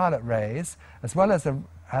 ultraviolet rays, as well as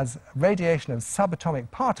radiation of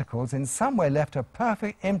subatomic particles, in some way left a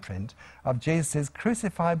perfect imprint of Jesus'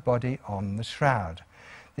 crucified body on the shroud.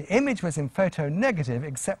 The image was in photo negative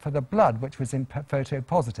except for the blood, which was in photo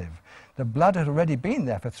positive. The blood had already been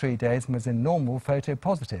there for 3 days and was in normal photo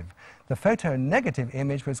positive. The photo negative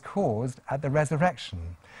image was caused at the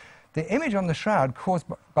resurrection. The image on the shroud caused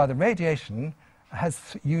by the radiation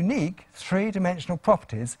has unique three-dimensional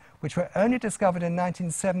properties which were only discovered in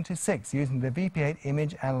 1976 using the VP8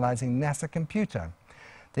 image analyzing NASA computer.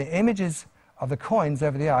 The images of the coins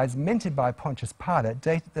over the eyes minted by Pontius Pilate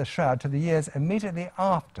dated the shroud to the years immediately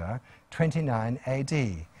after 29 AD.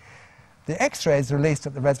 The X-rays released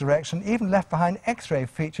at the resurrection even left behind X-ray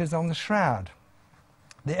features on the shroud.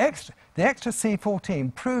 The extra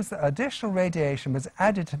C14 proves that additional radiation was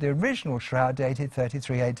added to the original shroud dated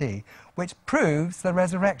 33 AD, which proves the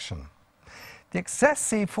resurrection. The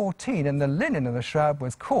excess C14 in the linen of the shroud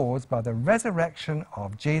was caused by the resurrection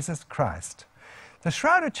of Jesus Christ. The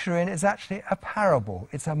Shroud of Turin is actually a parable.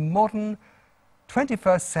 It's a modern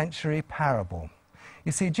 21st century parable.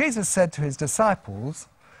 You see, Jesus said to his disciples,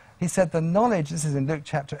 he said, the knowledge, this is in Luke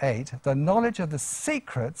chapter 8, the knowledge of the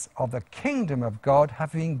secrets of the kingdom of God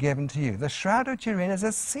have been given to you. The Shroud of Turin is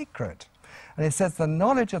a secret. And he says, the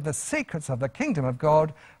knowledge of the secrets of the kingdom of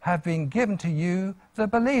God have been given to you, the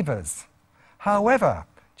believers. However,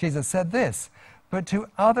 Jesus said this, but to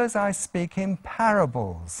others I speak in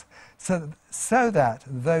parables, so that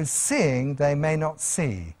though seeing they may not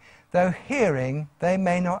see, though hearing they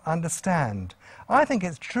may not understand. I think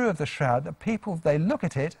it's true of the shroud that people, they look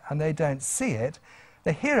at it and they don't see it,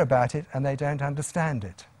 they hear about it and they don't understand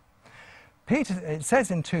it. It says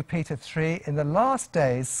in 2 Peter 3, in the last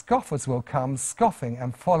days scoffers will come, scoffing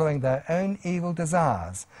and following their own evil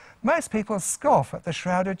desires. Most people scoff at the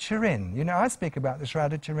Shroud of Turin. You know, I speak about the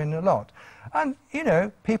Shroud of Turin a lot. And, you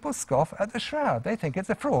know, people scoff at the shroud. They think it's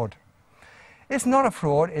a fraud. It's not a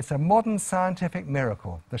fraud, it's a modern scientific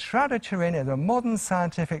miracle. The Shroud of Turin is a modern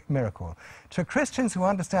scientific miracle. To Christians who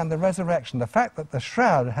understand the resurrection, the fact that the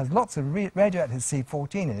shroud has lots of radioactive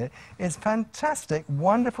C14 in it is fantastic,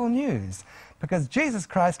 wonderful news, because Jesus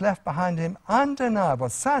Christ left behind him undeniable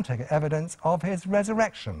scientific evidence of his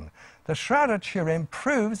resurrection. The Shroud of Turin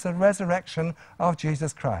proves the resurrection of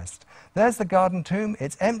Jesus Christ. There's the garden tomb,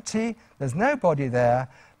 it's empty, there's nobody there.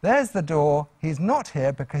 There's the door. He's not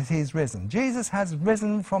here because he's risen. Jesus has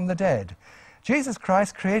risen from the dead. Jesus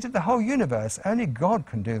Christ created the whole universe. Only God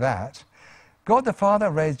can do that. God the Father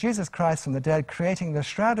raised Jesus Christ from the dead, creating the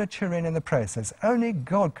Shroud of Turin in the process. Only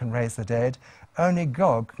God can raise the dead. Only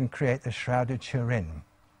God can create the Shroud of Turin.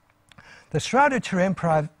 The Shroud of Turin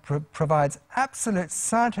provides absolute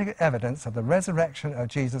scientific evidence of the resurrection of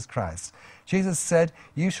Jesus Christ. Jesus said,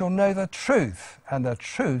 "You shall know the truth, and the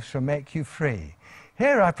truth shall make you free."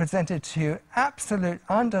 Here I presented to you absolute,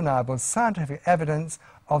 undeniable scientific evidence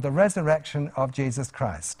of the resurrection of Jesus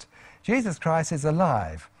Christ. Jesus Christ is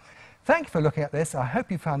alive. Thank you for looking at this. I hope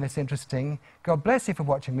you found this interesting. God bless you for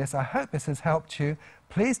watching this. I hope this has helped you.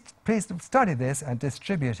 Please study this and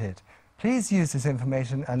distribute it. Please use this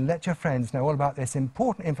information and let your friends know all about this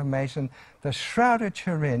important information. The Shroud of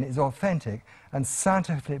Turin is authentic and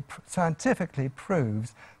scientifically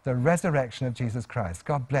proves the resurrection of Jesus Christ.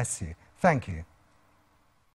 God bless you. Thank you.